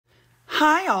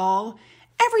Hi all.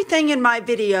 Everything in my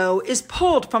video is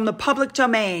pulled from the public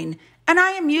domain, and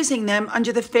I am using them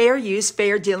under the Fair Use,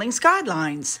 Fair Dealings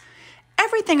guidelines.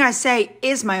 Everything I say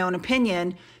is my own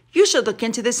opinion. You should look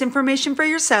into this information for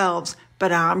yourselves,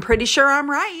 but I'm pretty sure I'm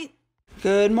right.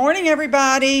 Good morning,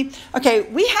 everybody. Okay,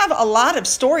 we have a lot of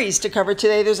stories to cover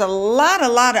today. There's a lot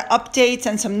of updates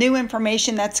and some new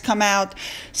information that's come out.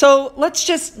 So let's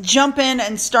just jump in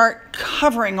and start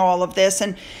covering all of this.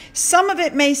 And some of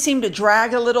it may seem to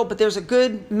drag a little, but there's a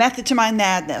good method to my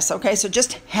madness. Okay, so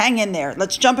just hang in there.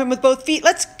 Let's jump in with both feet.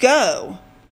 Let's go.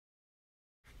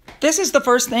 This is the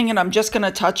first thing, and I'm just going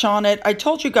to touch on it. I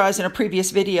told you guys in a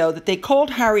previous video that they called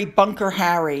Harry Bunker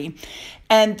Harry.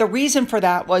 And the reason for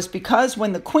that was because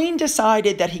when the Queen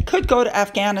decided that he could go to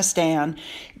Afghanistan,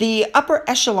 the upper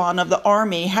echelon of the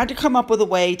army had to come up with a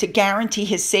way to guarantee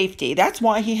his safety. That's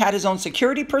why he had his own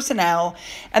security personnel,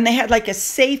 and they had like a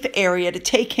safe area to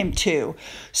take him to.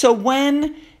 So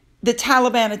when the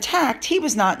Taliban attacked, he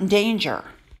was not in danger.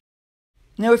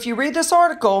 Now, if you read this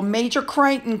article, Major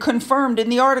Crichton confirmed in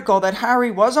the article that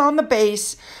Harry was on the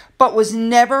base, but was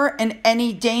never in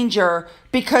any danger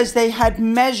because they had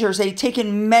measures, they'd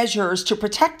taken measures to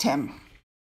protect him.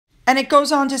 And it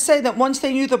goes on to say that once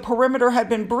they knew the perimeter had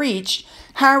been breached,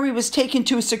 Harry was taken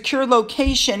to a secure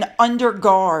location under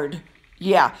guard.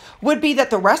 Yeah, would be that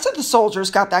the rest of the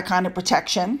soldiers got that kind of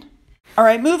protection. All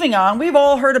right, moving on. We've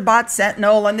all heard of Bot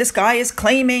Sentinel, and this guy is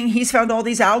claiming he's found all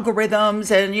these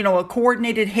algorithms and, a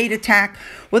coordinated hate attack.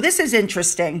 Well, this is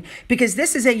interesting because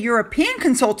this is a European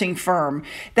consulting firm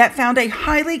that found a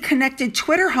highly connected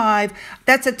Twitter hive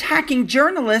that's attacking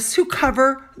journalists who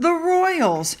cover the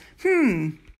royals.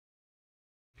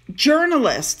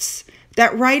 Journalists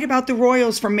that write about the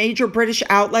royals for major British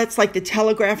outlets like The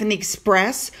Telegraph and The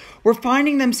Express were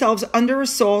finding themselves under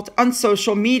assault on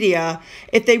social media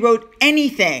if they wrote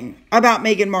anything about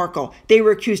Meghan Markle. They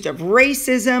were accused of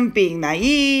racism, being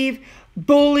naive,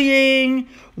 bullying.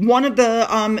 One of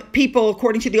the people,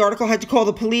 according to the article, had to call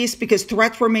the police because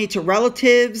threats were made to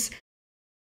relatives.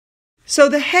 So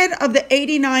the head of the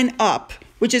 89up,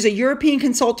 which is a European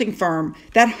consulting firm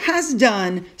that has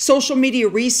done social media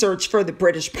research for the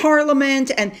British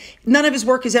Parliament, and none of his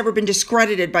work has ever been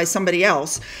discredited by somebody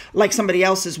else, like somebody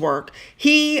else's work.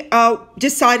 He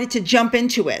decided to jump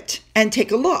into it and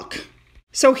take a look.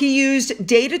 So he used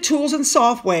data tools and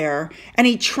software, and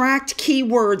he tracked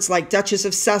keywords like Duchess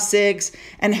of Sussex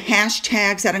and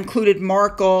hashtags that included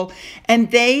Markle,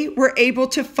 and they were able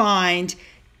to find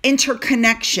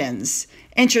interconnections.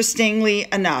 Interestingly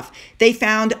enough, they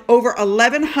found over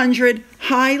 1,100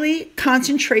 highly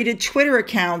concentrated Twitter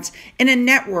accounts in a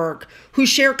network who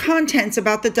share contents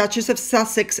about the Duchess of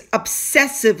Sussex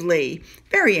obsessively.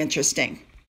 Very interesting.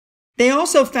 They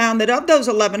also found that of those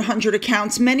 1,100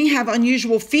 accounts, many have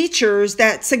unusual features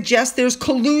that suggest there's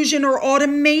collusion or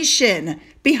automation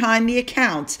behind the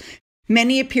accounts.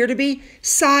 Many appear to be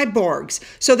cyborgs,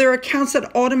 so they're accounts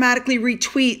that automatically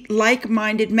retweet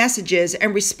like-minded messages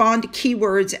and respond to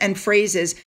keywords and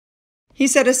phrases. He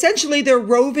said essentially they're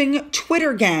roving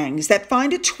Twitter gangs that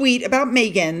find a tweet about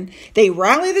Meghan, they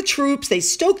rally the troops, they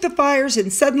stoke the fires,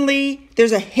 and suddenly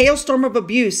there's a hailstorm of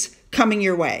abuse coming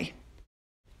your way.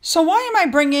 So why am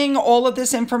I bringing all of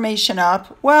this information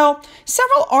up? Well,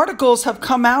 several articles have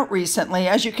come out recently.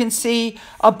 As you can see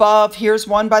above, here's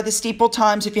one by the Steeple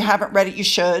Times. If you haven't read it, you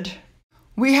should.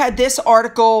 We had this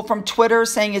article from Twitter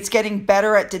saying it's getting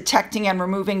better at detecting and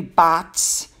removing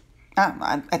bots.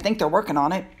 I think they're working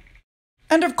on it.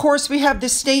 And of course, we have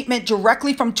this statement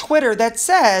directly from Twitter that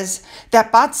says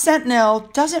that Bot Sentinel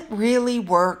doesn't really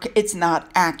work. It's not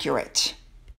accurate.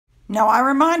 Now, I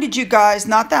reminded you guys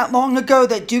not that long ago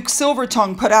that Duke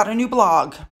Silvertongue put out a new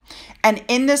blog. And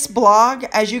in this blog,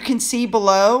 as you can see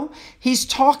below, he's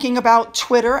talking about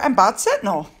Twitter and Bot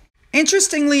Sentinel.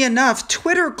 Interestingly enough,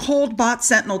 Twitter called Bot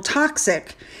Sentinel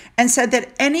toxic and said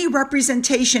that any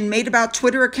representation made about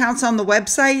Twitter accounts on the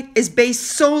website is based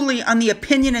solely on the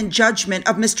opinion and judgment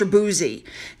of Mr. Boozy,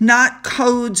 not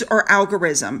codes or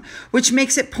algorithm, which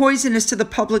makes it poisonous to the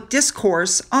public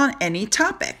discourse on any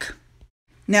topic.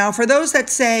 Now, for those that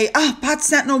say, Bot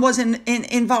Sentinel wasn't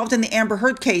involved in the Amber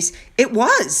Heard case, it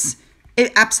was.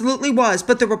 It absolutely was.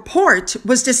 But the report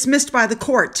was dismissed by the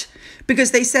court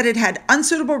because they said it had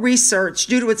unsuitable research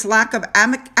due to its lack of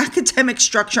academic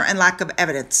structure and lack of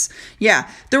evidence. Yeah,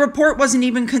 the report wasn't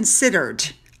even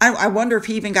considered. I wonder if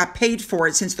he even got paid for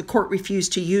it since the court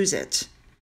refused to use it.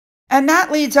 And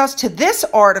that leads us to this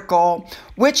article,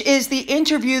 which is the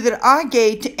interview that I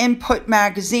gave to Input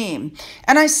Magazine.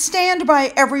 And I stand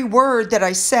by every word that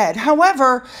I said.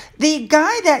 However, the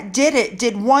guy that did it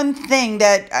did one thing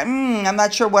that I'm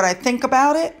not sure what I think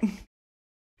about it.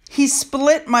 he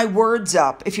split my words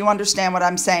up, if you understand what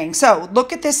I'm saying. So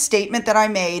look at this statement that I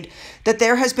made, that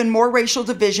there has been more racial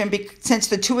division since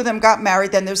the two of them got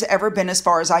married than there's ever been, as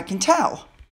far as I can tell.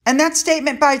 And that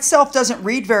statement by itself doesn't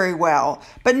read very well.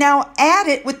 But now add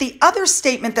it with the other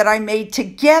statement that I made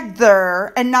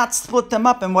together and not split them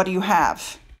up, and what do you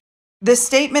have? The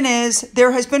statement is,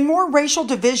 there has been more racial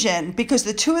division because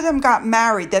the two of them got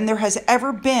married than there has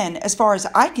ever been, as far as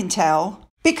I can tell,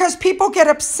 because people get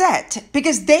upset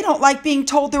because they don't like being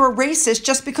told they're a racist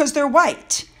just because they're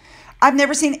white. I've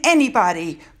never seen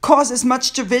anybody cause as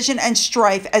much division and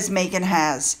strife as Meghan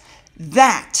has.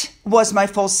 That was my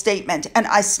full statement, and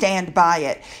I stand by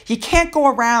it. You can't go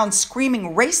around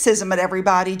screaming racism at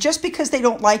everybody just because they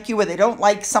don't like you or they don't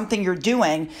like something you're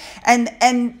doing. And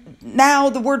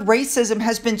now the word racism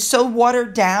has been so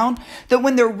watered down that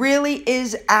when there really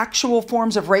is actual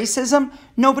forms of racism,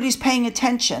 nobody's paying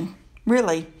attention.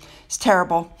 Really, it's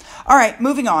terrible. All right,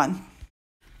 moving on.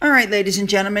 All right, ladies and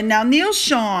gentlemen. Now, Neil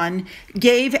Sean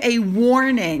gave a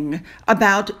warning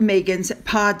about Meghan's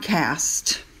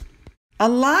podcast. A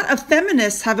lot of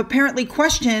feminists have apparently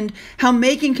questioned how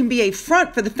Meghan can be a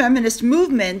front for the feminist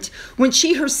movement when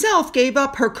she herself gave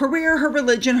up her career, her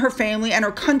religion, her family, and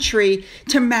her country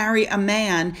to marry a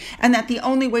man, and that the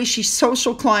only way she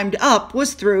social climbed up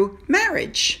was through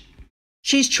marriage.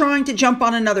 She's trying to jump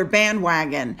on another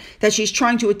bandwagon, that she's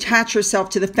trying to attach herself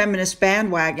to the feminist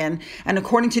bandwagon. And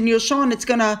according to Neil Sean, it's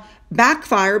going to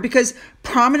backfire because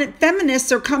prominent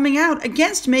feminists are coming out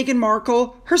against Meghan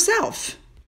Markle herself.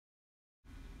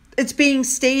 It's being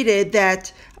stated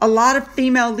that a lot of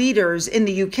female leaders in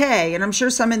the UK, and I'm sure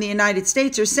some in the United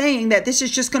States, are saying that this is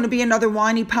just going to be another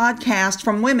whiny podcast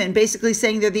from women, basically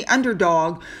saying they're the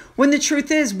underdog, when the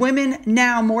truth is women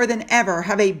now more than ever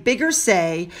have a bigger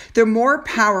say. They're more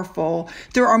powerful.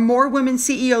 There are more women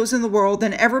CEOs in the world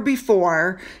than ever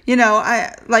before.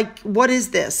 What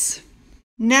is this?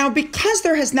 Now, because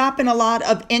there has not been a lot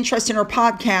of interest in her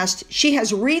podcast, she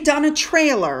has redone a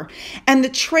trailer. And the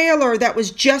trailer that was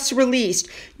just released,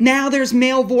 now there's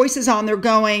male voices on there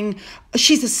going,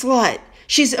 she's a slut.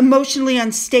 She's emotionally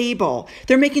unstable.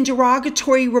 They're making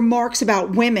derogatory remarks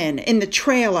about women in the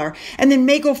trailer. And then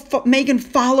Meghan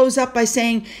follows up by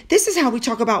saying, this is how we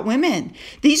talk about women.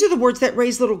 These are the words that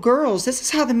raise little girls. This is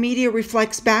how the media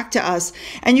reflects back to us.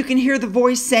 And you can hear the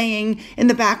voice saying in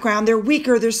the background, they're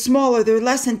weaker, they're smaller, they're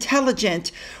less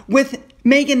intelligent. With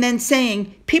Meghan then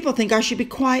saying, people think I should be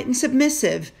quiet and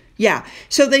submissive. Yeah,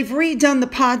 so they've redone the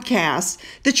podcast.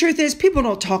 The truth is, people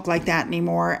don't talk like that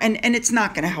anymore, and it's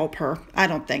not going to help her, I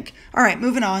don't think. All right,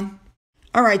 moving on.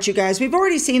 All right, you guys, we've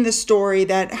already seen the story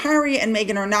that Harry and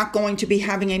Meghan are not going to be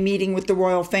having a meeting with the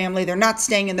royal family. They're not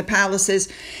staying in the palaces.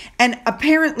 And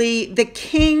apparently, the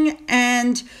king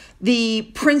and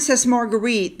the Princess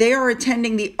Marguerite, they are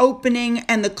attending the opening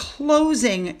and the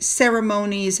closing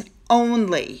ceremonies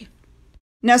only.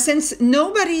 Now, since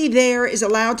nobody there is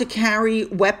allowed to carry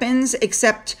weapons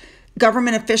except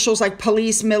government officials like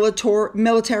police,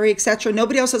 military, etc.,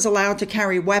 nobody else is allowed to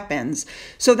carry weapons.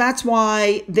 So that's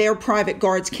why their private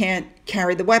guards can't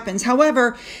carry the weapons.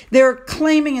 However, they're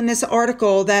claiming in this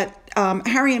article that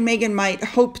Harry and Meghan might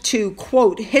hope to,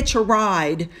 quote, hitch a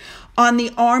ride on the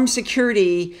armed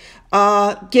security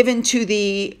given to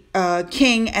the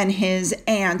king and his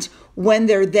aunt when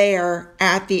they're there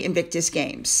at the Invictus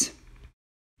Games.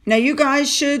 Now, you guys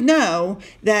should know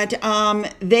that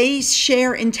they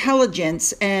share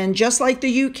intelligence, and just like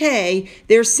the UK,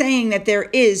 they're saying that there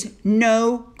is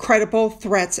no credible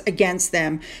threats against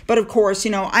them. But of course,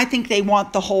 I think they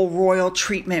want the whole royal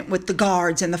treatment with the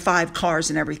guards and the 5 cars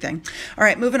and everything. All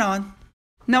right, moving on.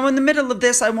 Now, in the middle of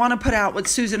this, I want to put out what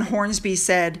Susan Hornsby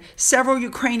said. Several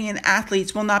Ukrainian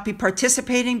athletes will not be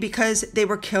participating because they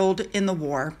were killed in the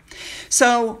war.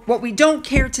 So what we don't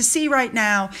care to see right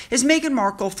now is Meghan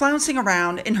Markle flouncing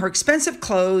around in her expensive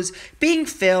clothes, being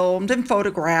filmed and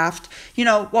photographed,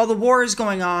 while the war is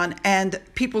going on and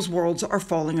people's worlds are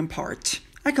falling apart.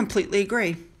 I completely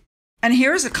agree. And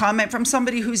here's a comment from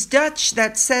somebody who's Dutch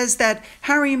that says that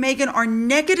Harry and Meghan are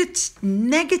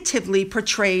negatively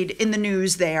portrayed in the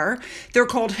news there. They're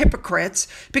called hypocrites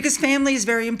because family is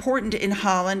very important in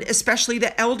Holland, especially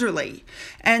the elderly.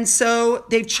 And so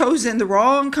they've chosen the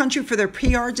wrong country for their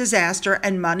PR disaster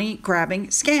and money-grabbing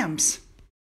scams.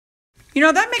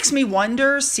 That makes me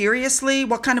wonder, seriously,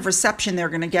 what kind of reception they're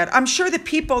going to get. I'm sure the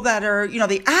people that are,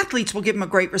 the athletes will give them a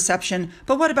great reception,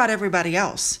 but what about everybody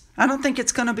else? I don't think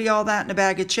it's going to be all that in a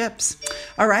bag of chips.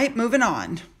 All right, moving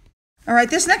on. All right,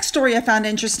 this next story I found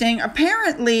interesting.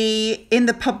 Apparently, in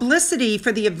the publicity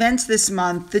for the events this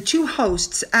month, the 2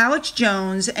 hosts, Alex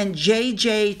Jones and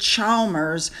JJ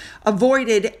Chalmers,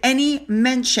 avoided any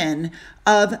mention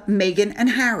of Meghan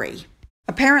and Harry.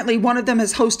 Apparently, one of them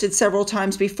has hosted several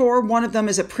times before. One of them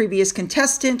is a previous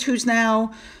contestant who's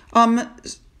now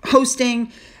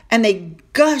hosting. And they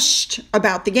gushed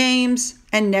about the games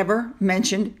and never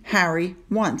mentioned Harry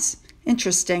once.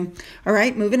 Interesting. All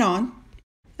right, moving on.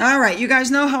 All right, you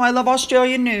guys know how I love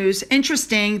Australian news.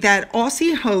 Interesting that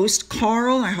Aussie host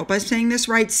Carl, I hope I'm saying this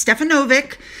right,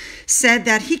 Stefanovic, said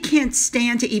that he can't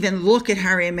stand to even look at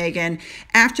Harry and Meghan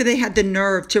after they had the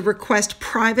nerve to request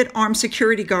private armed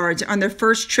security guards on their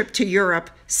first trip to Europe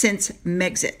since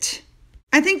Megxit.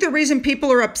 I think the reason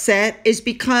people are upset is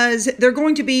because they're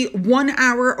going to be 1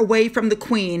 hour away from the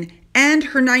Queen, and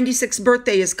her 96th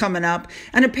birthday is coming up,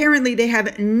 and apparently they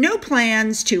have no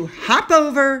plans to hop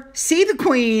over, see the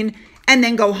Queen, and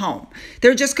then go home.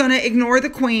 They're just going to ignore the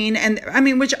Queen, and I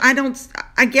mean, which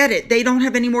I get it. They don't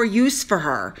have any more use for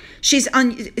her. He's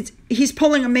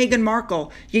pulling a Meghan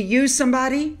Markle. You use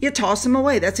somebody, you toss them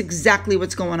away. That's exactly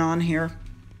what's going on here.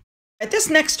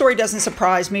 This next story doesn't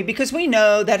surprise me because we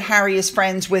know that Harry is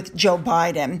friends with Joe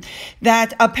Biden,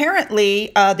 that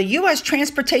apparently the U.S.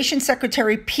 Transportation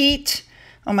Secretary Pete,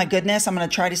 oh my goodness, I'm going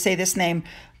to try to say this name,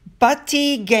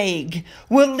 Buttigieg,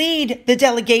 will lead the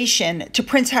delegation to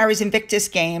Prince Harry's Invictus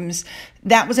Games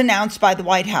that was announced by the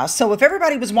White House. So if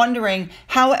everybody was wondering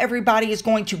how everybody is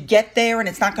going to get there and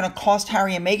it's not going to cost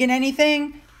Harry and Meghan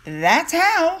anything, that's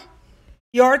how.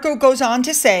 The article goes on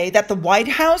to say that the White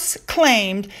House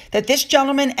claimed that this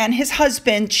gentleman and his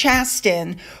husband,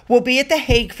 Chasten, will be at The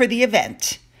Hague for the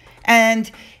event. And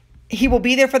he will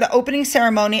be there for the opening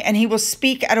ceremony, and he will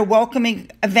speak at a welcoming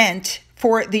event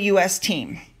for the U.S.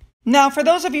 team. Now, for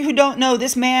those of you who don't know,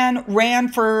 this man ran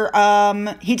for,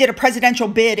 he did a presidential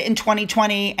bid in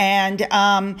 2020, and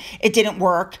it didn't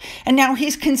work. And now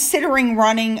he's considering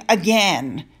running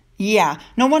again. Yeah,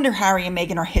 no wonder Harry and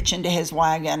Meghan are hitching to his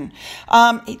wagon.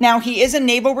 Now, he is a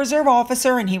Naval Reserve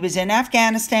officer, and he was in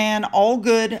Afghanistan. All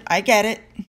good. I get it.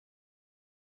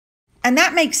 And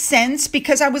that makes sense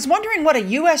because I was wondering what a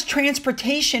U.S.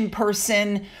 transportation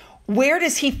person, where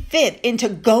does he fit into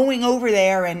going over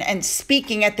there and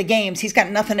speaking at the games? He's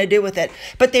got nothing to do with it.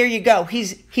 But there you go.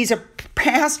 He's a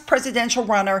past presidential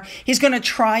runner. He's going to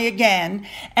try again,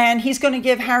 and he's going to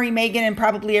give Harry, Meghan, and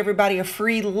probably everybody a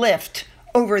free lift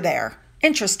over there.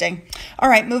 Interesting. All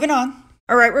right, moving on.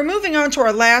 All right, we're moving on to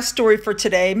our last story for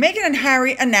today. Meghan and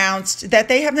Harry announced that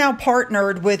they have now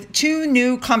partnered with 2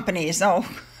 new companies. Oh,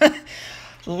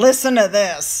 listen to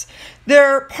this.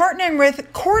 They're partnering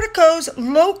with Cortico's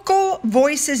Local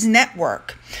Voices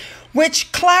Network,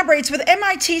 which collaborates with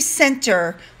MIT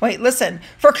Center,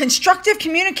 for Constructive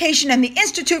Communication and the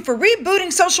Institute for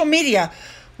Rebooting Social Media.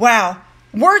 Wow,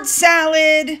 word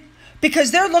salad.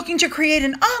 Because they're looking to create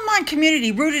an online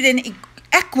community rooted in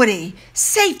equity,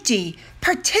 safety,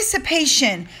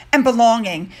 participation, and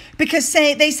belonging. Because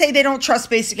they say they don't trust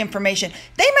basic information.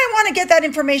 They might want to get that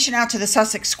information out to the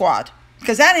Sussex Squad,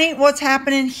 because that ain't what's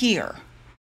happening here.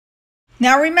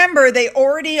 Now remember, they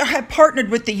already have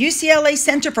partnered with the UCLA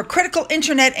Center for Critical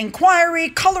Internet Inquiry,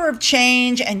 Color of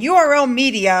Change, and URL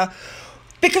Media,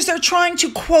 because they're trying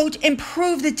to, quote,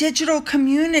 improve the digital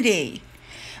community.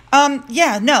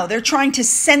 They're trying to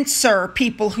censor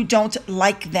people who don't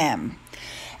like them.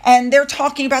 And they're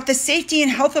talking about the safety and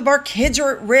health of our kids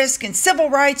are at risk, and civil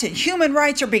rights and human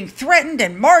rights are being threatened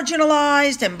and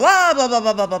marginalized, and blah, blah, blah,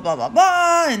 blah, blah, blah, blah, blah,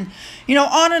 blah, and,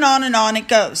 on and on and on it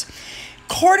goes.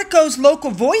 Cortico's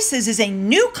Local Voices is a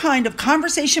new kind of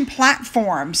conversation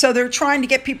platform. So they're trying to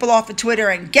get people off of Twitter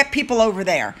and get people over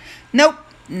there. Nope,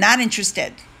 not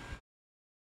interested.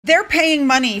 They're paying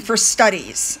money for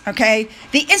studies, okay?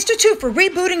 The Institute for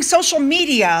Rebooting Social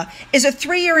Media is a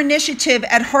 3-year initiative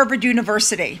at Harvard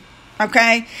University,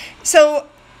 okay? So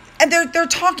they're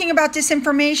talking about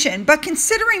disinformation, but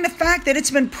considering the fact that it's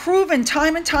been proven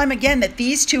time and time again that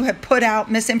these 2 have put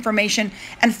out misinformation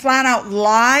and flat out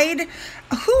lied,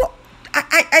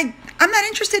 I'm not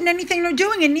interested in anything they're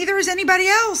doing, and neither is anybody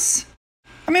else.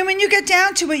 I mean, when you get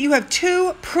down to it, you have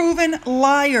 2 proven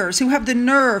liars who have the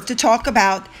nerve to talk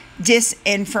about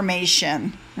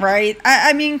disinformation, right?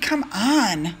 I mean, come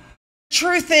on.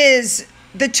 Truth is,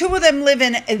 the 2 of them live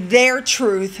in their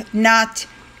truth, not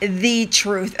the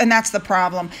truth. And that's the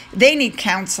problem. They need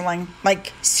counseling,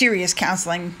 like serious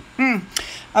counseling.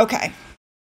 Okay.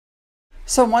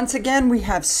 So once again, we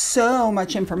have so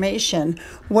much information.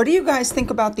 What do you guys think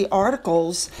about the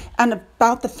articles and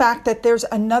about the fact that there's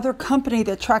another company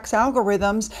that tracks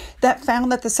algorithms that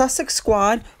found that the Sussex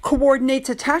Squad coordinates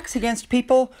attacks against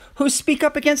people who speak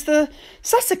up against the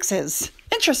Sussexes?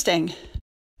 Interesting.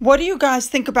 What do you guys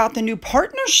think about the new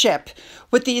partnership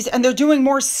with these? And they're doing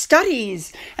more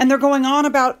studies and they're going on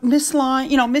about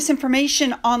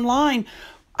misinformation online.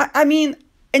 I mean,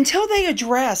 until they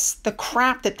address the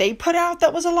crap that they put out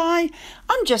that was a lie,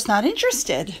 I'm just not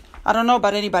interested. I don't know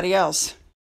about anybody else.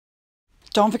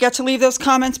 Don't forget to leave those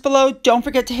comments below. Don't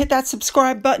forget to hit that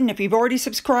subscribe button. If you've already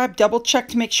subscribed, double check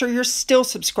to make sure you're still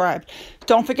subscribed.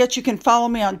 Don't forget you can follow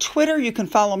me on Twitter. You can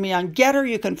follow me on Getter.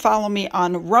 You can follow me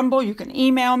on Rumble. You can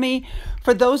email me.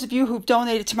 For those of you who've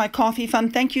donated to my coffee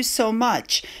fund, thank you so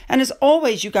much. And as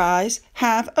always, you guys,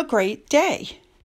 have a great day.